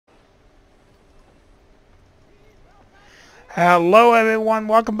Hello everyone,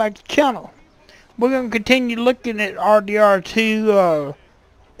 welcome back to the channel. We're going to continue looking at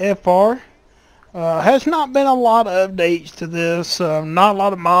RDR2FR. Has not been a lot of updates to this. Not a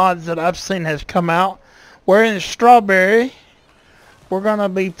lot of mods that I've seen has come out. We're in Strawberry. We're going to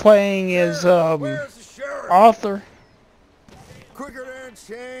be playing as Arthur. Quicker than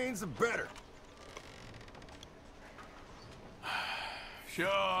chains, the better. Sure,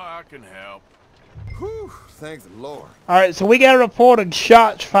 I can help. Whew, thanks the Lord. Alright, so we got a report of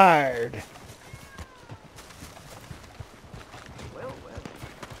shots fired.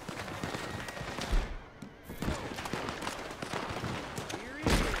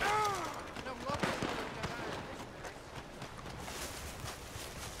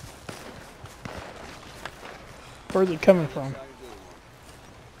 Where's it coming from?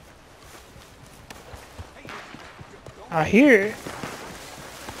 I hear it.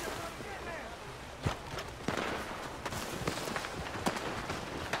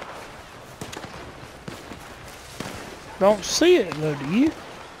 Don't see it though, do you?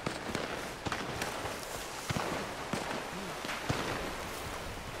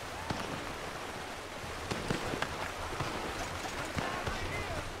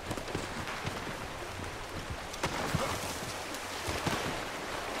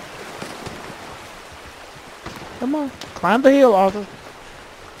 Come on, climb the hill, Arthur.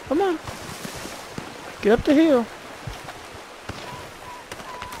 Come on, get up the hill.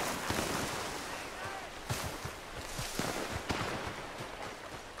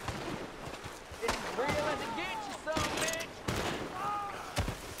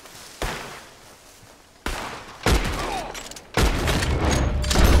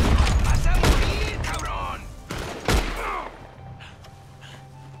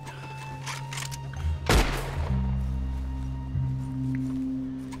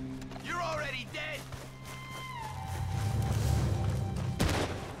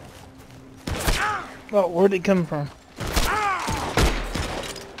 Oh, where'd it come from?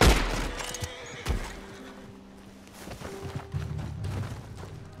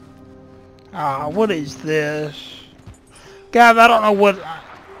 Ah, what is this? Guys, I don't know what...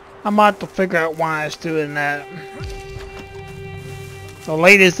 I might have to figure out why it's doing that. The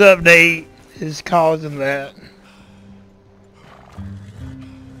latest update is causing that.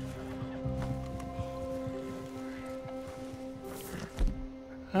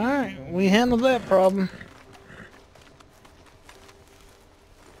 Alright, we handled that problem.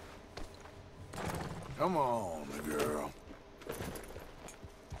 Come on, girl.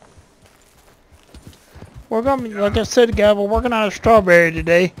 We're gonna be, like I said, guys, we're working on a Strawberry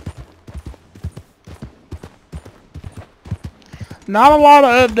today. Not a lot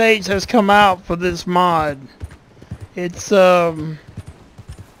of updates has come out for this mod. It's sorry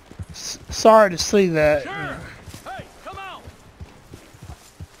to see that. Sure. Hey, come on.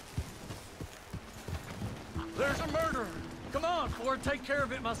 There's a murderer. Come on, before I take care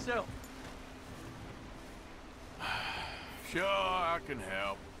of it myself. Sure, I can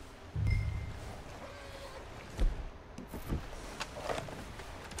help.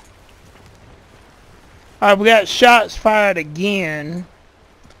 Alright, we got shots fired again.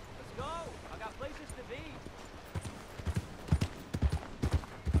 Let's go. I got places to be.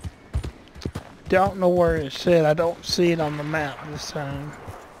 Don't know where it's at. I don't see it on the map this time.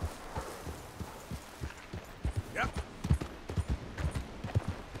 Yep.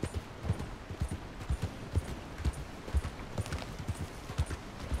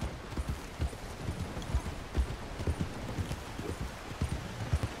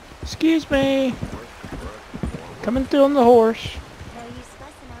 Excuse me. Coming through on the horse. No use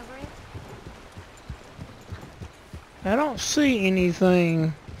fussing over it. I don't see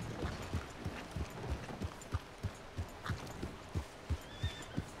anything.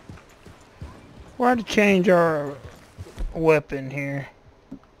 We're going to change our weapon here.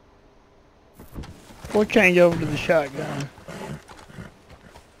 We'll change over to the shotgun.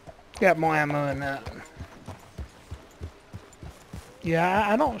 Got more ammo in that. Yeah,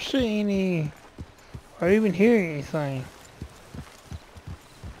 I don't see any or even hear anything.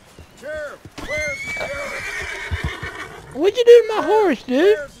 Sheriff, where's the sheriff? What'd you do to my horse,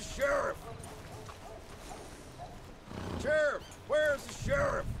 dude? Where's the sheriff? Sheriff, where's the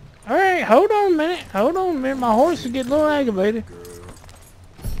sheriff? Alright, hold on a minute. Hold on a minute. My horse is getting a little aggravated.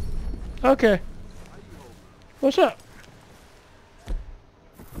 Okay. What's up?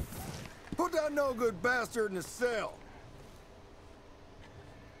 Put that no good bastard in the cell.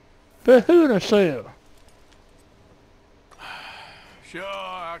 But who in the cell? Sure,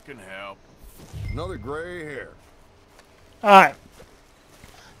 I can help. Another gray hair. Alright.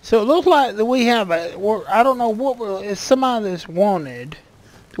 So it looks like that we have I don't know what it's somebody that's wanted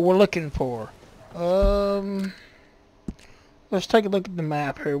that we're looking for. Let's take a look at the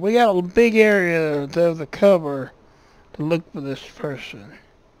map here. We got a big area of the cover to look for this person.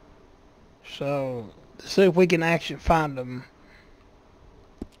 So, let's see if we can actually find them.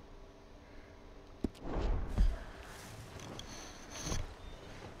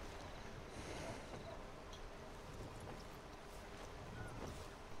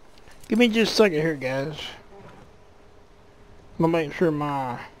 Give me just a second here, guys. I'm gonna make sure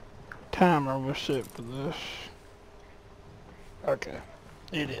my timer was set for this. Okay,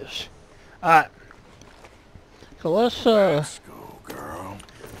 it is. Alright. So let's Go, girl.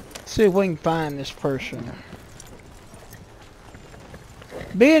 see if we can find this person.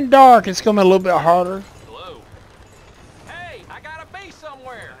 Being dark, it's gonna be a little bit harder. Hello. Hey, I gotta be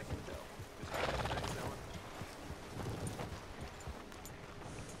somewhere.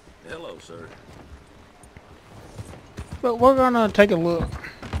 Hello, sir. But we're gonna take a look.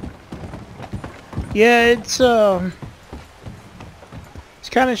 Yeah, it's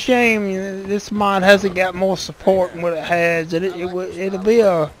kind of shame this mod hasn't got more support than what it has. It'll be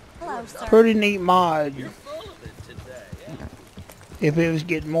a Hello, sir. pretty neat mod if it was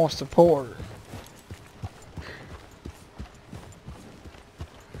getting more support.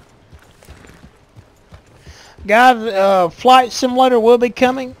 Guys, Flight Simulator will be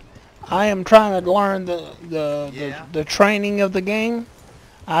coming. I am trying to learn the training of the game.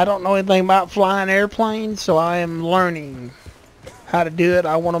 I don't know anything about flying airplanes, so I am learning how to do it.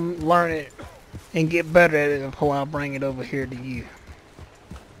 I want to learn it and get better at it before I bring it over here to you.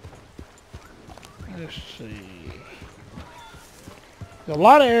 Let's see. There's a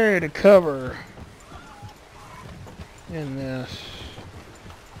lot of area to cover in this.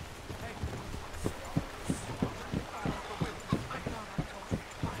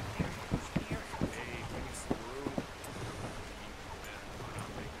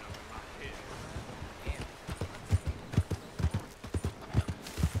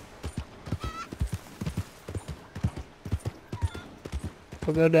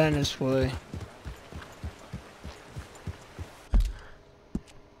 We'll go down this way.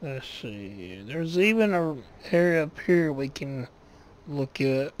 Let's see. There's even an area up here we can look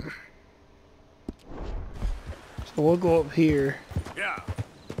at. So we'll go up here. Yeah.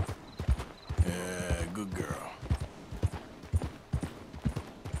 Yeah, good girl.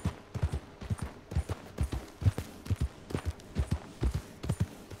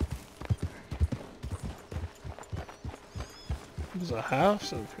 There's a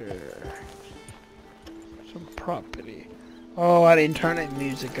house up here. Some property. Oh, I didn't turn that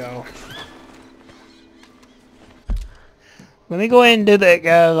music off. Let me go ahead and do that,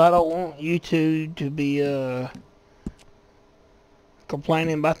 guys. I don't want YouTube to be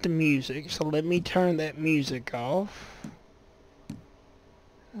complaining about the music. So let me turn that music off.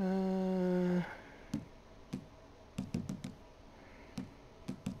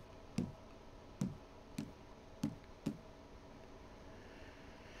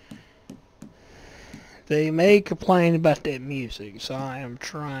 They may complain about that music, so I am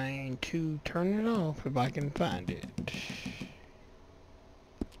trying to turn it off if I can find it.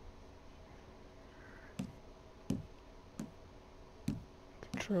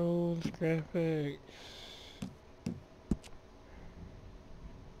 Controls, graphics.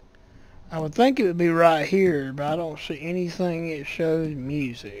 I would think it would be right here, but I don't see anything that shows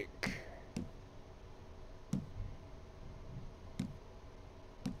music.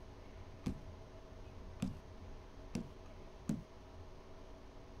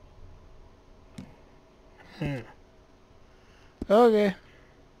 Okay.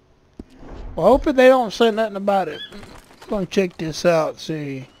 Well, hoping they don't say nothing about it. I'm gonna check this out,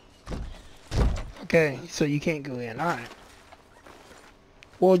 see. Okay, so you can't go in. Alright.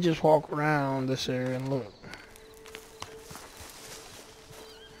 We'll just walk around this area and look.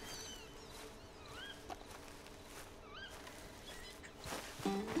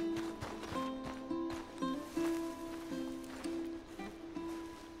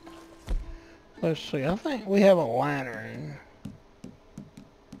 Let's see, I think we have a lantern.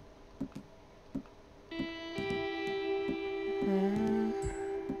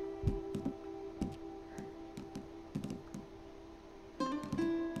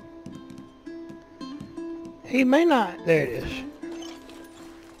 He may not, there it is.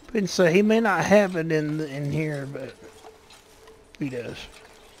 Didn't say he may not have it in here, but he does.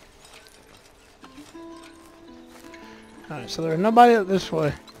 Alright, so there's nobody up this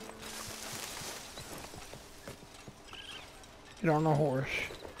way. Get on a horse.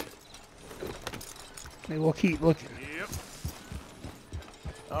 Maybe we'll keep looking. Yep.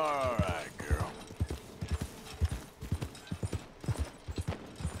 All right, girl.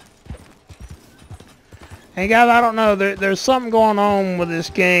 Hey guys, I don't know. There's something going on with this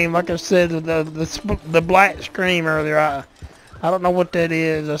game. Like I said, with the black screen earlier. I don't know what that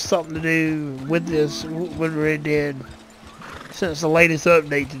is. There's something to do with this, with Red Dead, since the latest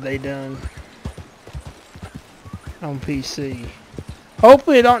update that they done on PC.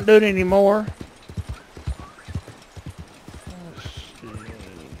 Hopefully it don't do it anymore.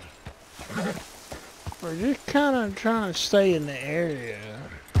 We're just kind of trying to stay in the area.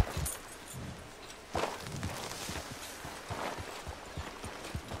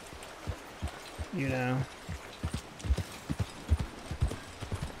 You know.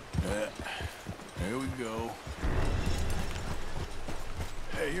 Yeah. Here we go.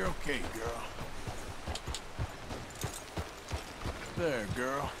 Hey, you're okay, girl. There,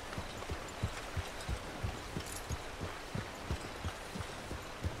 girl.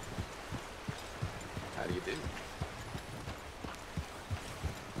 How do you do?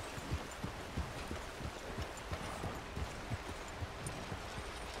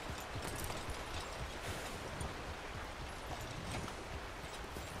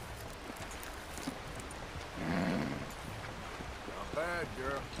 Not bad,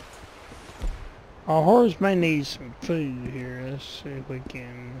 girl. Our horse may need some food here. Let's see if we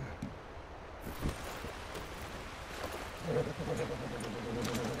can.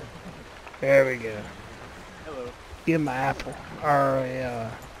 There we go. Hello. Give him an apple or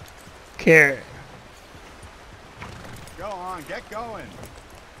a carrot. Go on, get going.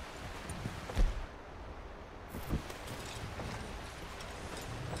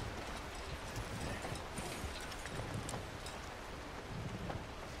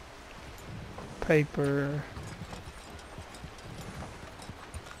 Paper.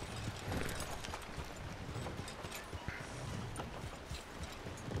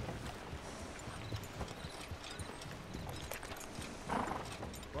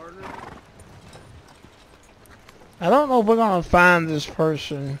 I don't know if we're gonna find this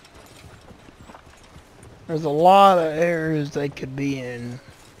person. There's a lot of areas they could be in.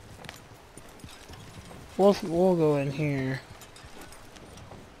 We'll go in here.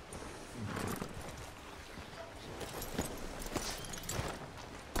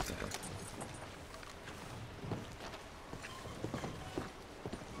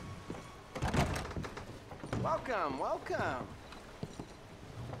 Welcome, welcome.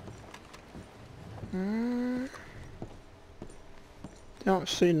 Don't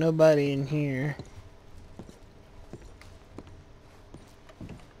see nobody in here.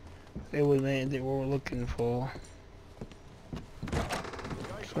 It was that we were looking for.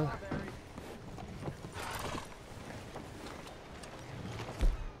 So.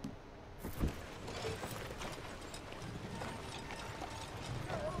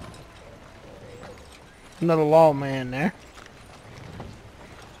 Another lawman there.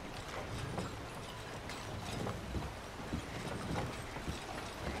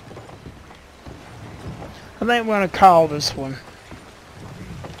 I think we're gonna call this one.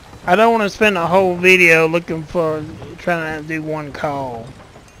 I don't want to spend a whole video looking for, trying to do one call.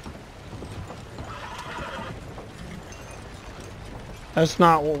 That's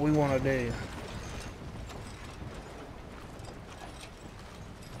not what we want to do.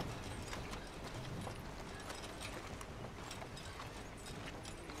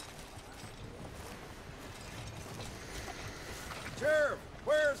 Sheriff,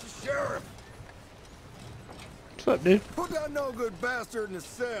 where's the sheriff? What's up, dude? Put that no good bastard in the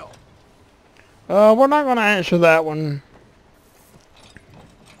cell. We're not gonna answer that one.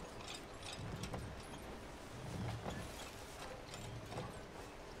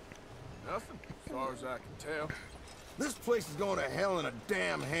 Nothing, as far as I can tell. This place is going to hell in a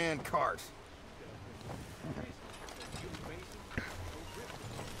damn handcart.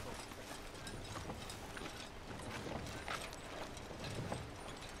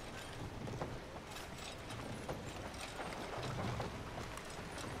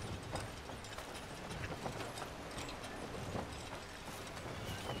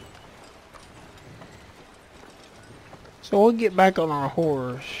 So we'll get back on our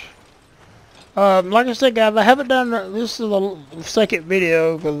horse. Like I said, guys, I haven't done this is the second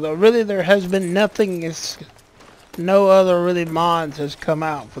video because really there has been nothing. No other really mods has come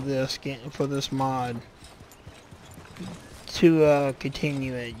out for this game, for this mod to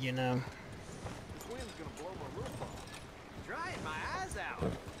continue it. You know. The wind's gonna blow my roof off. Drying my eyes out.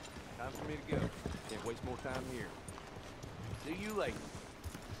 Time for me to go. Can't waste more time here. See you later.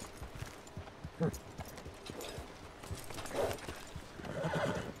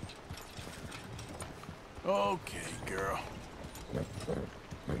 Okay, girl.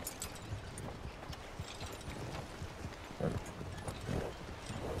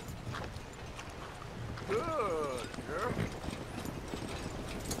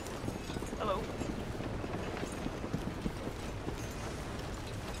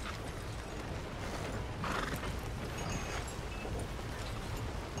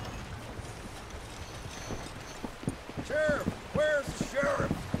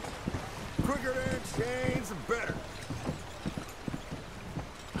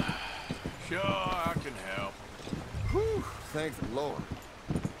 Sure, I can help. Whew, thank the Lord.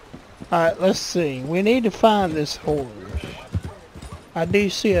 Alright, let's see. We need to find this horse. I do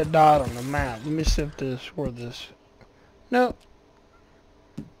see a dot on the map. Let me see if this, where this... Nope.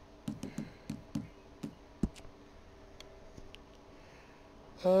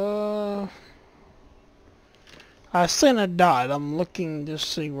 I seen a dot. I'm looking to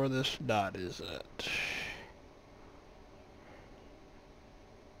see where this dot is at.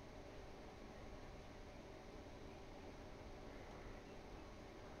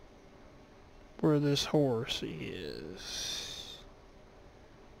 Where this horse is.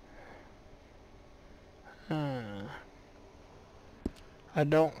 I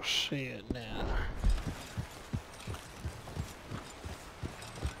don't see it now.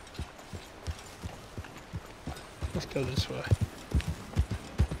 Let's go this way.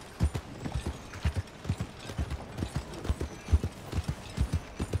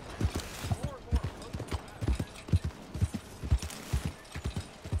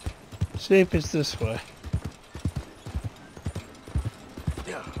 See if it's this way.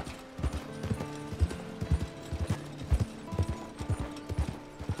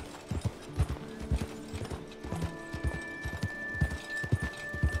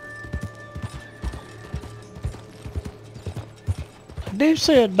 I do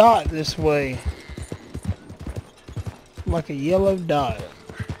see a dot this way. Like a yellow dot.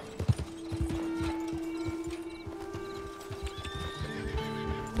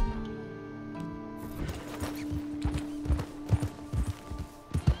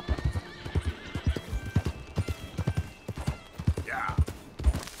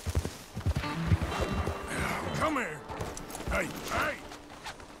 Come here. Hey, hey.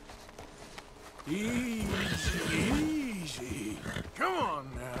 Easy. Come on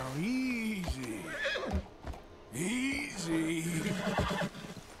now, easy. Easy.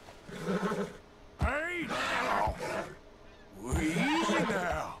 Hey, now. Easy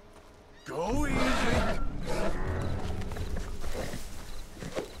now. Go easy.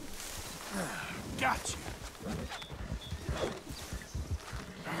 Got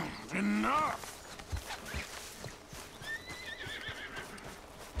you. Enough.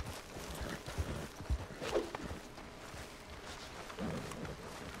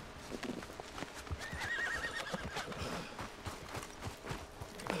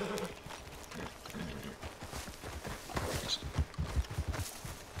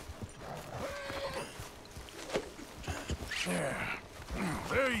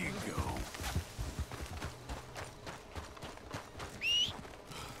 There you go.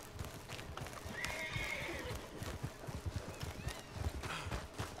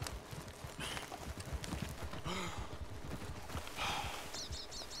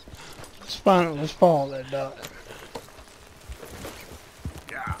 Let's follow that dot.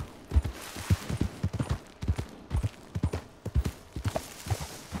 Yeah.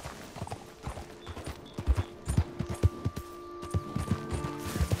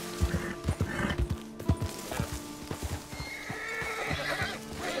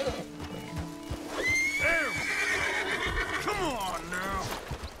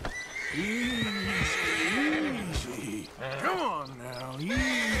 Easy. Come on now,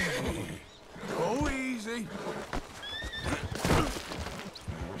 easy. Go easy.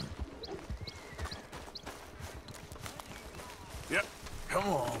 Yep, come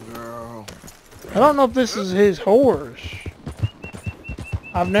on, girl. I don't know if this is his horse.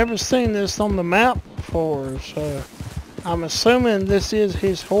 I've never seen this on the map before, so I'm assuming this is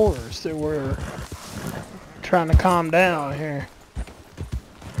his horse that we're trying to calm down here.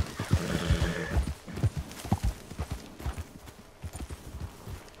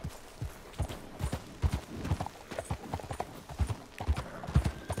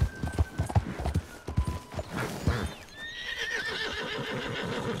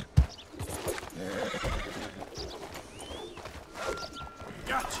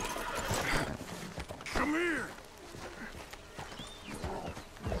 Gotcha. Come here.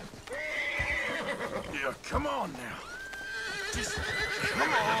 Yeah, come on now. Just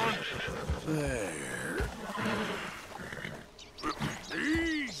come on. There.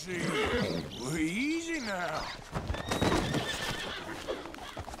 Easy. Easy now.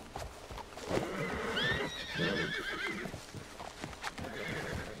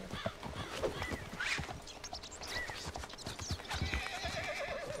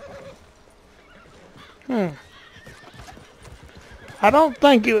 I don't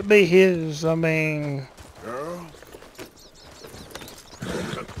think it would be his. I mean, Girl.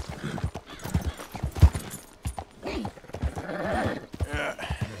 Yeah,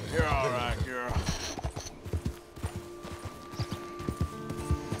 you're all right, girl.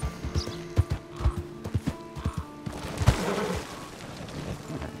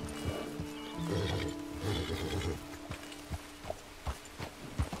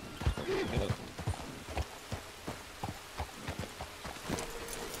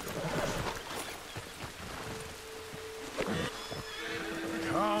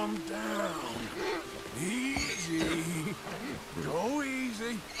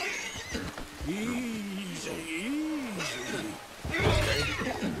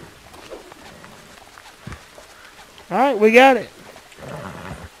 Alright, we got it.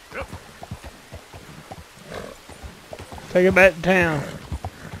 Take it back to town.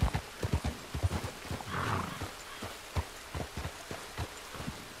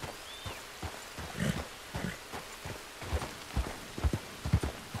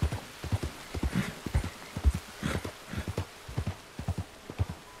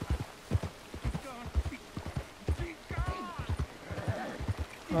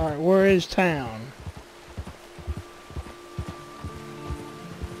 Alright, where is town?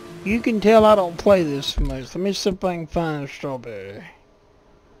 You can tell I don't play this much. Let me see if I can find a strawberry.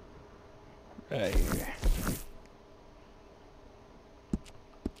 Right here.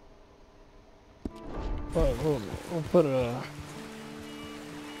 We'll put a...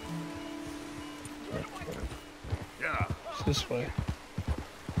 Yeah. It's this way.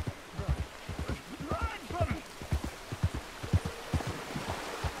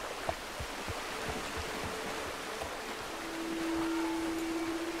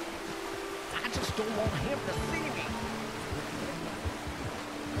 I just don't want him to see me.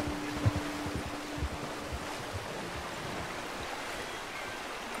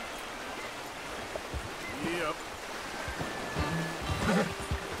 Yep.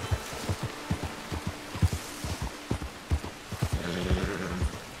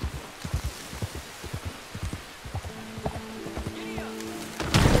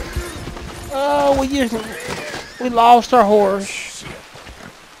 Oh, we lost our horse.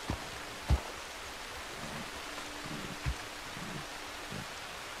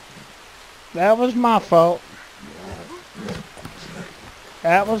 That was my fault.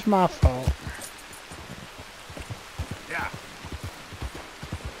 That was my fault. Yeah.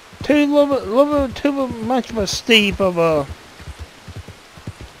 Little bit too much of a steep of a...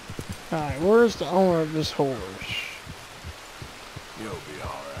 Alright, where's the owner of this horse? You'll be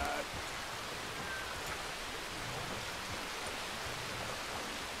alright.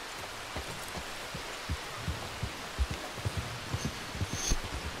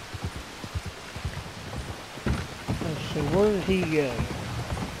 Let's see, where did he go?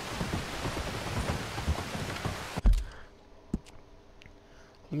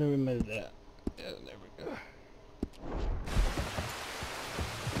 Let me remove that. Yeah, there we go.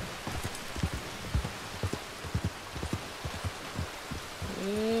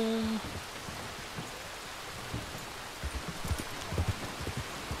 Yeah.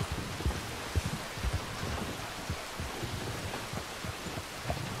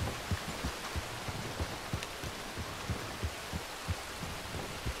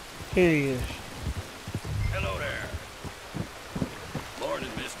 Here he is. Hello there. Morning,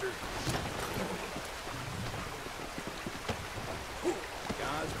 mister.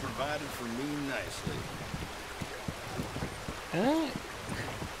 God's provided for me nicely. Alright.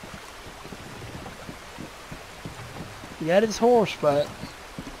 He got his horse back.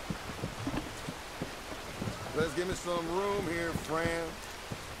 Let's give me some room here, friend.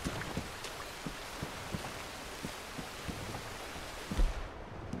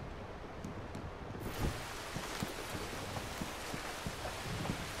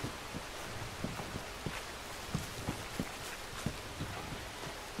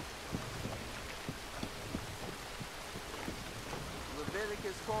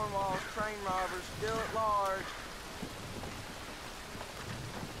 Cornwall's train robbers still at large.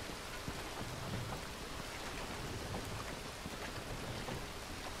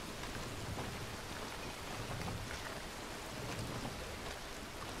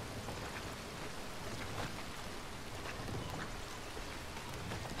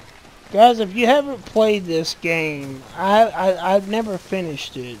 Guys, if you haven't played this game, I've never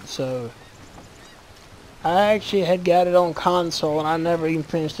finished it, so I actually had got it on console and I never even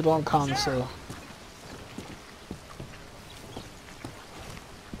finished it on console.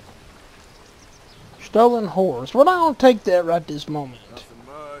 Stolen horse. We're not gonna take that right this moment. Nothing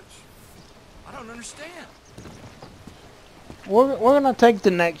much. I don't understand. We're gonna take the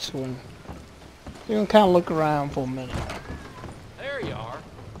next one. We're gonna kind of look around for a minute. There you are.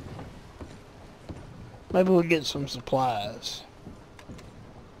 Maybe we'll get some supplies.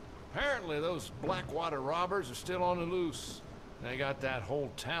 Apparently those Blackwater robbers are still on the loose. They got that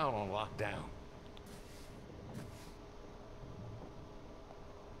whole town on lockdown.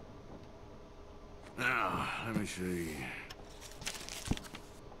 Now, let me see.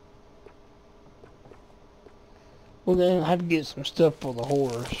 We're gonna have to get some stuff for the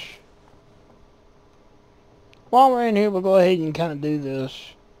horse. While we're in here, we'll go ahead and kind of do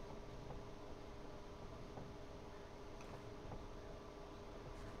this.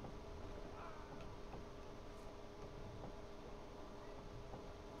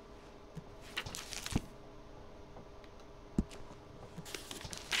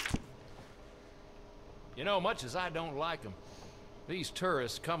 You know, much as I don't like them, these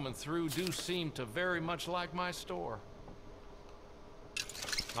tourists coming through do seem to very much like my store.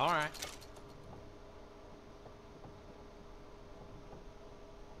 All right.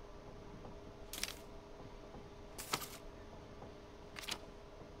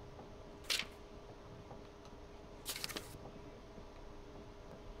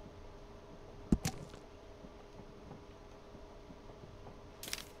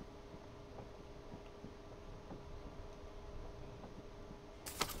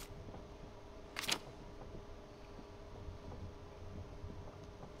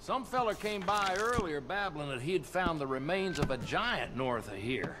 Some fella came by earlier babbling that he'd found the remains of a giant north of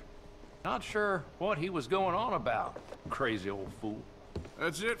here. Not sure what he was going on about. Crazy old fool.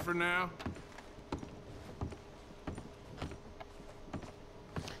 That's it for now.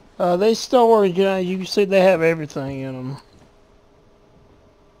 They storage, you can see they have everything in them.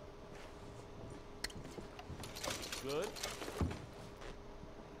 Good.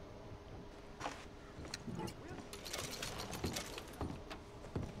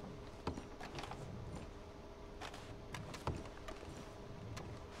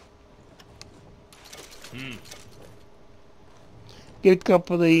 Get a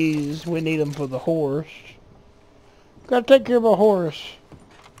couple of these. We need them for the horse. Gotta take care of a horse.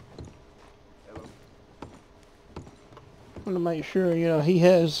 Hello. Want to make sure, you know, he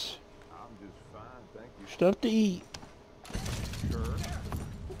has I'm just fine, thank you. stuff to eat. Sure.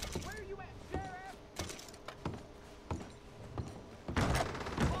 Where are you at, Sheriff?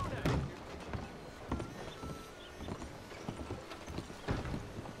 Come on out here.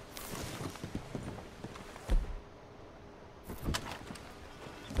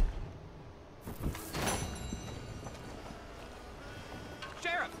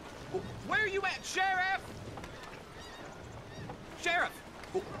 Sheriff! Where are you at, Sheriff? Sheriff!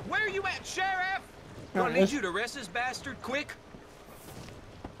 Where are you at, Sheriff? Gonna need you to arrest this bastard quick.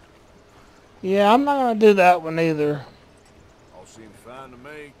 Yeah, I'm not gonna do that one either. All seems fine to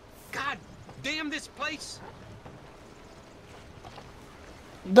me. God damn this place!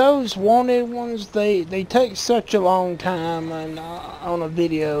 Those wanted ones, they take such a long time, and on a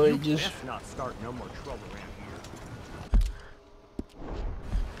video it just. Best not start no more trouble around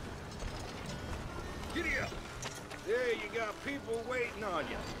here. Giddy up. There you got people waiting on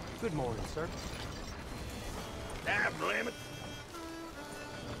you. Good morning, sir. Ah, blame it.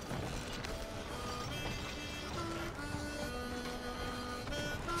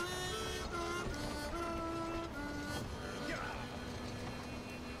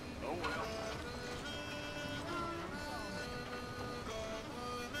 Oh well.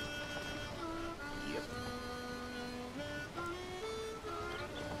 Yep.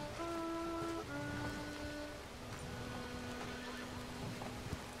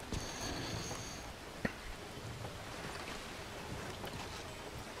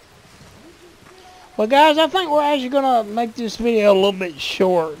 Well, guys, I think we're actually gonna make this video a little bit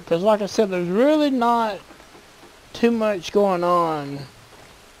short, because like I said, there's really not too much going on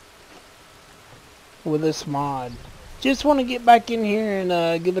with this mod. Just want to get back in here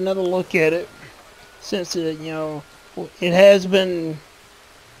and give another look at it, since it, you know, it has been,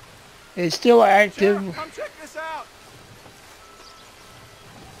 it's still active. Sheriff, come check this out.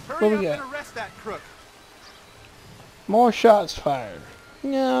 What Hurry we up got? and arrest that crook. More shots fired.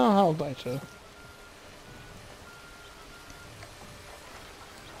 No, I don't think so.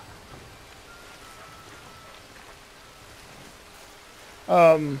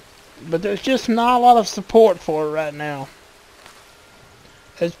 But there's just not a lot of support for it right now.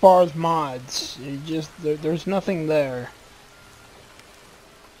 As far as mods, it just there's nothing there.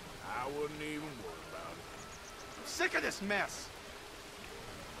 I wouldn't even worry about it. I'm sick of this mess.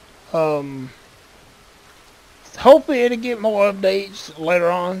 Hopefully it'll get more updates later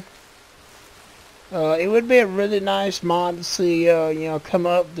on. It would be a really nice mod to see, you know, come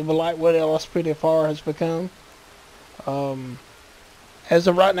up to like what LSPDFR has become. As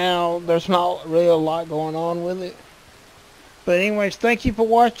of right now, there's not really a lot going on with it. But anyways, thank you for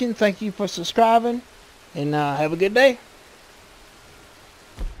watching. Thank you for subscribing. And have a good day.